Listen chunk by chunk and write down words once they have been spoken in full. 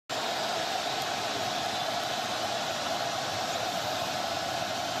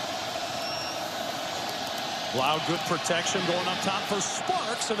Blau, good protection going up top for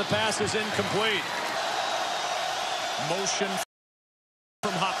Sparks, and the pass is incomplete. Motion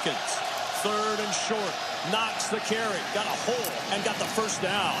from Hopkins. Third and short. Knocks the carry. Got a hole and got the first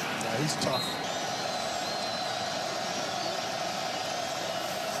down. Yeah, he's tough.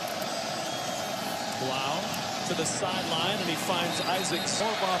 Blau to the sideline, and he finds Isaacs. For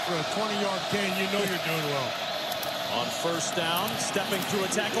a 20-yard gain, you know you're doing well. On first down, stepping through a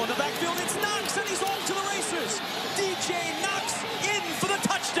tackle in the backfield, it's Knox, and he's off to the races. DJ Knox in for the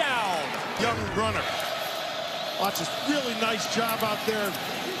touchdown. Young runner. Watch this really nice job out there.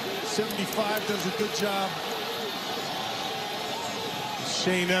 75 does a good job.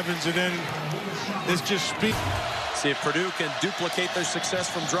 Shane Evans, and then this just speaks. See if Purdue can duplicate their success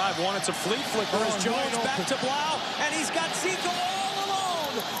from drive one. It's a flea flicker as Jones back to Blau, and he's got Zico all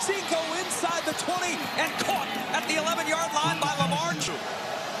alone. Zico inside the 20 and caught at the 11-yard line by Lamar.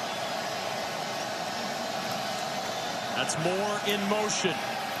 That's Moore in motion.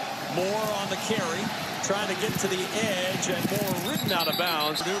 Moore on the carry, trying to get to the edge, and Moore ridden out of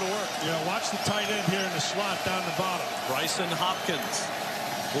bounds. Purdue to work. Yeah, watch the tight end here in the slot down the bottom. Brycen Hopkins.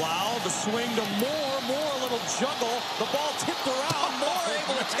 Blau, the swing to Moore. Moore, a little juggle. The ball tipped around. Moore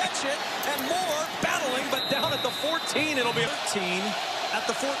able to catch it. And Moore battling, but down at the 14. It'll be 13 at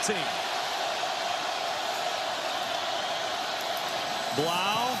the 14.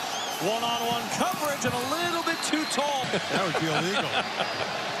 Blau, one-on-one coverage and a little bit too tall. That would be illegal.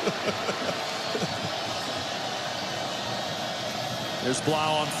 There's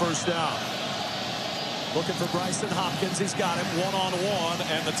Blau on first down. Looking for Brycen Hopkins. He's got him one-on-one,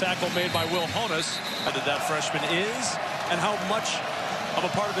 and the tackle made by Will Honus. That freshman is, and how much of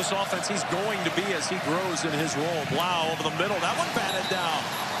a part of this offense he's going to be as he grows in his role. Blau over the middle. That one batted down.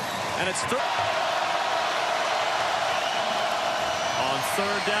 And it's third. On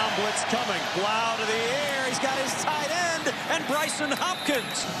third down, blitz coming. Blau to the air. He's got his tight end, and Brycen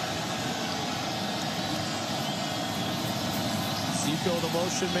Hopkins. Zico, the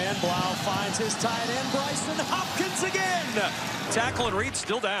motion man. Blau finds his tight end. Brycen Hopkins again. Tackle and read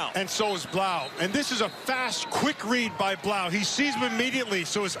still down. And so is Blau. And this is a fast, quick read by Blau. He sees him immediately,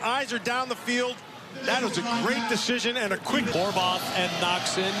 so his eyes are down the field. That was a great decision and a quick. Ormoth and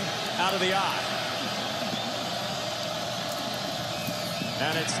knocks in out of the eye.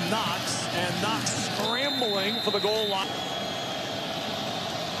 And it's Knox, and Knox scrambling for the goal line.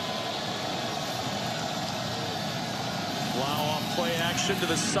 Blau on play action to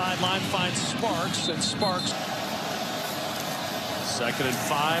the sideline, finds Sparks, and Sparks. 2nd and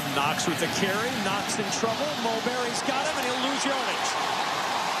 5, Knox with the carry. Knox in trouble. Mulberry's got him, and he'll lose yardage.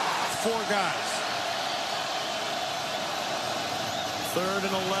 4 guys. 3rd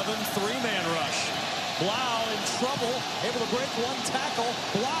and 11, 3-man rush. Blau in trouble, able to break one tackle.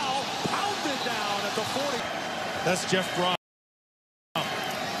 Blau pounded down at the 40. That's Jeff Brown.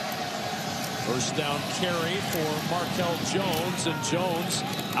 First down carry for Markel Jones, and Jones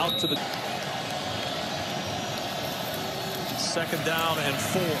out to the 2nd down and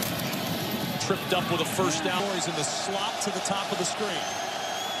 4. Tripped up with a first down. He's in the slot to the top of the screen.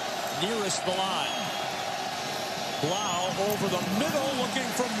 Nearest the line. Blau over the middle looking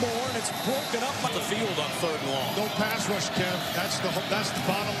for more, and it's broken up by the field on 3rd and long. No pass rush, Kev. That's the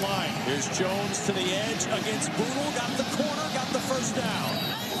bottom line. Here's Jones to the edge against Boodle. Got the corner, got the first down.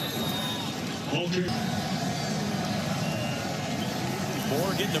 Moore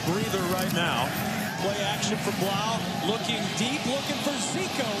getting a breather right now. Play action for Blau. Looking deep, looking for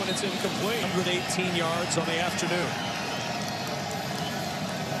Zico, and it's incomplete. 118 yards on the afternoon.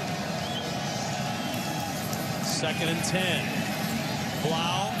 2nd and 10.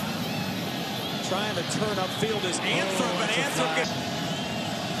 Blau trying to turn upfield is Anthrop, and Anthrop gets...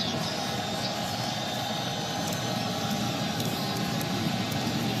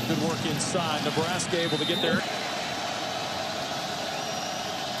 Good work inside. Nebraska able to get there.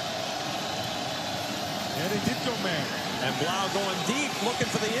 Yeah, they did go man. And Blau going deep, looking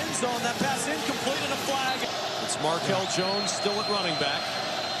for the end zone. That pass incomplete and a flag. It's Markel Jones still at running back.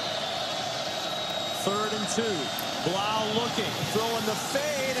 3rd and 2. Blau looking, throwing the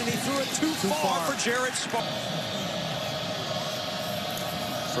fade, and he threw it too far for Jared Sparks.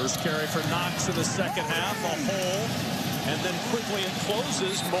 First carry for Knox in the 2nd half, a hole, and then quickly it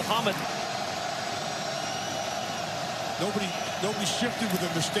closes. Mohammed. Nobody shifted with him.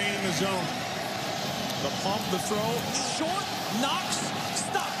 They're staying in the zone. The pump, the throw, short. Knox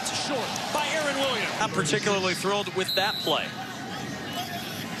stopped short by Aaron Williams. Not particularly thrilled with that play.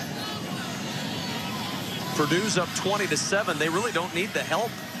 Purdue's up 20-7. They really don't need the help.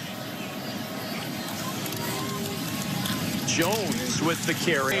 Jones with the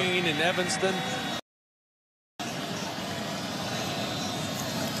carry. And Evanston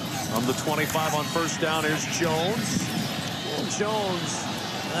From the 25 on first down, here's Jones. Jones,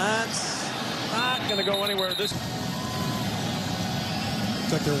 that's not going to go anywhere. This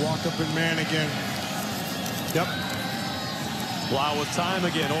It's like they're walk up in man again. Yep. Blau with time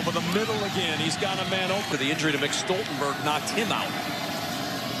again, over the middle again. He's got a man open. The injury to Mick Stoltenberg knocked him out.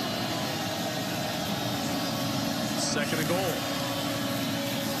 Second and goal.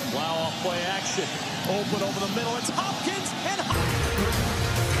 Blau off play action. Open over the middle. It's Hopkins and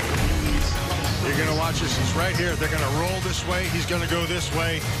You're going to watch this. He's right here. They're going to roll this way. He's going to go this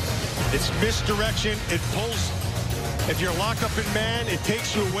way. It's misdirection. It pulls. If you're locked up in man, it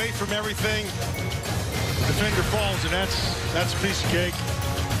takes you away from everything. The defender falls, and that's a piece of cake.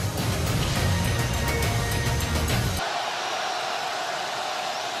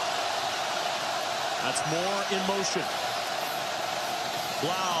 That's more in motion.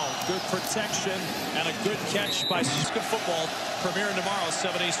 Blau, good protection and a good catch by Nebraska football. Premiering tomorrow,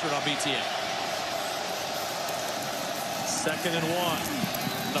 7 Eastern on BTN. Second and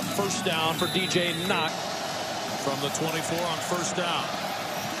 1. The first down for DJ Knock from the 24 on first down.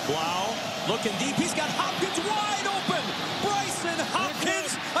 Blau looking deep. He's got Hopkins wide open. Brycen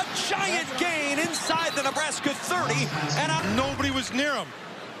Hopkins, a giant gain inside the Nebraska 30. And Nobody was near him.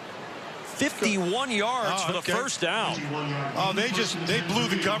 51 yards for the first down. Oh, they blew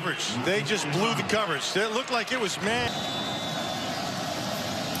the coverage. They just blew the coverage. It looked like it was man.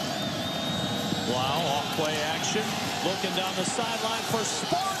 Blau off play action. Looking down the sideline for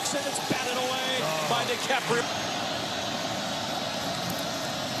Sparks, and it's batted away by DiCaprio.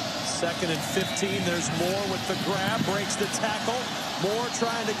 Second and 15. There's Moore with the grab. Breaks the tackle. Moore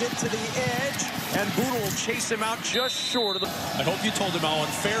trying to get to the edge. And Boodle will chase him out just short of the... I hope you told him how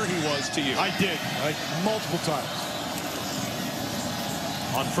unfair he was to you. I did. Multiple times.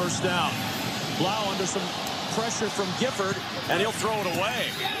 On first down. Blau under some pressure from Gifford. And he'll throw it away.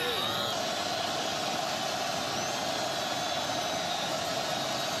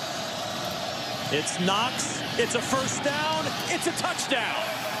 It's Knox. It's a first down. It's a touchdown.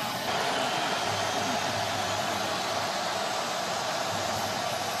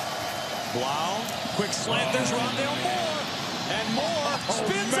 Blau, quick slant. There's Rondale Moore. And Moore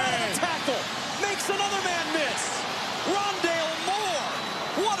spins out of the tackle. Makes another man miss. Rondale Moore.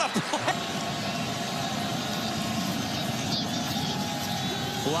 What a play.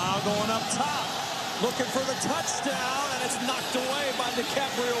 Blau going up top. Looking for the touchdown. And it's knocked away by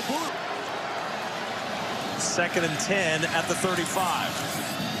DiCaprio Boodle. Second and 10 at the 35.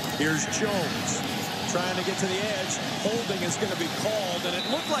 Here's Jones trying to get to the edge. Holding is going to be called, and it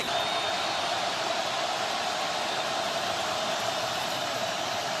looked like...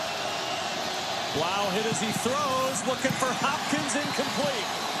 Blau hit as he throws, looking for Hopkins, incomplete.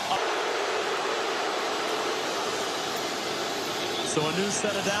 So a new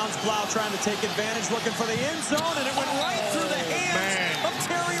set of downs. Blau trying to take advantage, looking for the end zone, and it went right through the hands of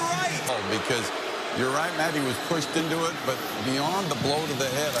Terry Wright. Because you're right, Matt, he was pushed into it, but beyond the blow to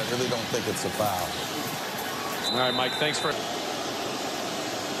the head, I really don't think it's a foul. All right, Mike, thanks for...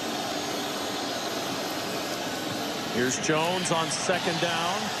 Here's Jones on second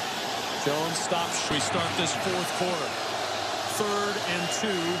down. Jones stops. We start this fourth quarter. 3rd and 2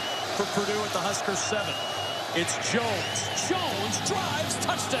 for Purdue at the Husker 7. It's Jones. Jones drives,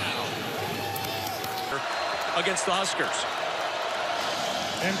 touchdown. Against the Huskers.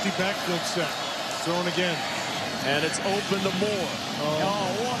 Empty backfield set. Thrown again. And it's open to Moore. Oh,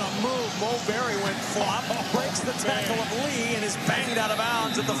 what a move. Mo Berry went flop. Breaks the tackle of Lee and is banged out of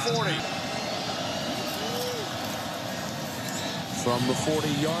bounds at the 40. From the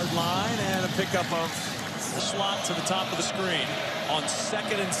 40-yard line, and a pickup of the slot to the top of the screen on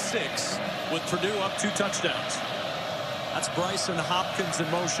 2nd and 6 with Purdue up 2 touchdowns. That's Brycen Hopkins in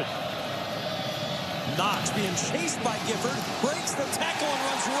motion. Knox being chased by Gifford, breaks the tackle and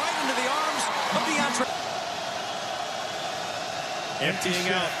runs right into the arms of DeAndre. Emptying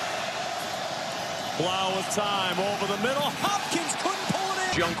out. Blau with time over the middle. Hopkins couldn't pull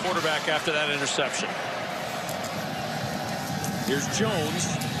it in. Young quarterback after that interception. Here's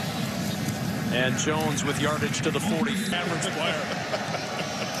Jones. And Jones with yardage to the 40. Average player.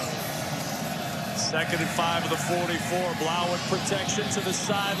 2nd and 5 of the 44. Blau with protection to the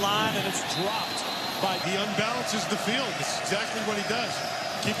sideline, and it's dropped. He unbalances the field. That's exactly what he does.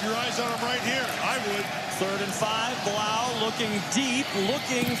 Keep your eyes on him right here. I would. 3rd and 5. Blau looking deep,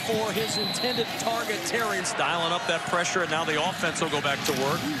 looking for his intended target. Terry dialing up that pressure, and now the offense will go back to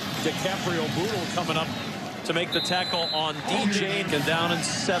work. DiCaprio Boodle coming up to make the tackle on DJ. And down in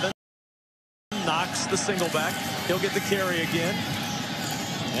 7. Knocks the single back. He'll get the carry again.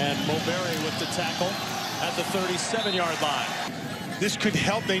 And Mo Berry with the tackle at the 37-yard line. this could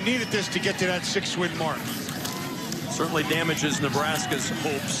help. They needed this to get to that 6-win mark. Certainly damages Nebraska's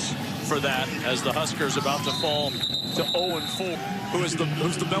hopes for that, as the Huskers about to fall to 0-4. Who's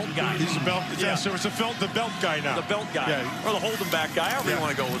the belt guy? He's the belt. Yeah. So it's the belt guy now. The belt guy, yeah. or the holding back guy, however you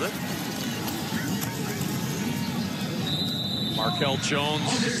want to go with it. Markel Jones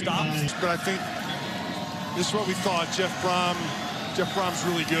stopped. But I think this is what we thought. Jeff Brom's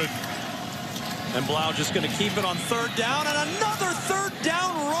really good. And Blau just going to keep it on 3rd down, and another 3rd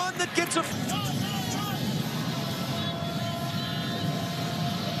down run that gets a...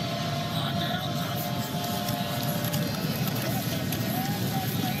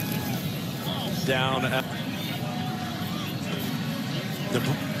 down at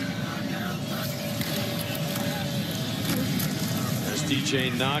there's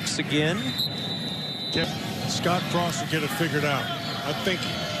DJ Knox again. Scott Frost will get it figured out. I think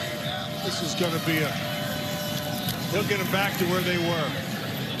this is going to be he'll get them back to where they were.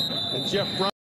 And Jeff Brom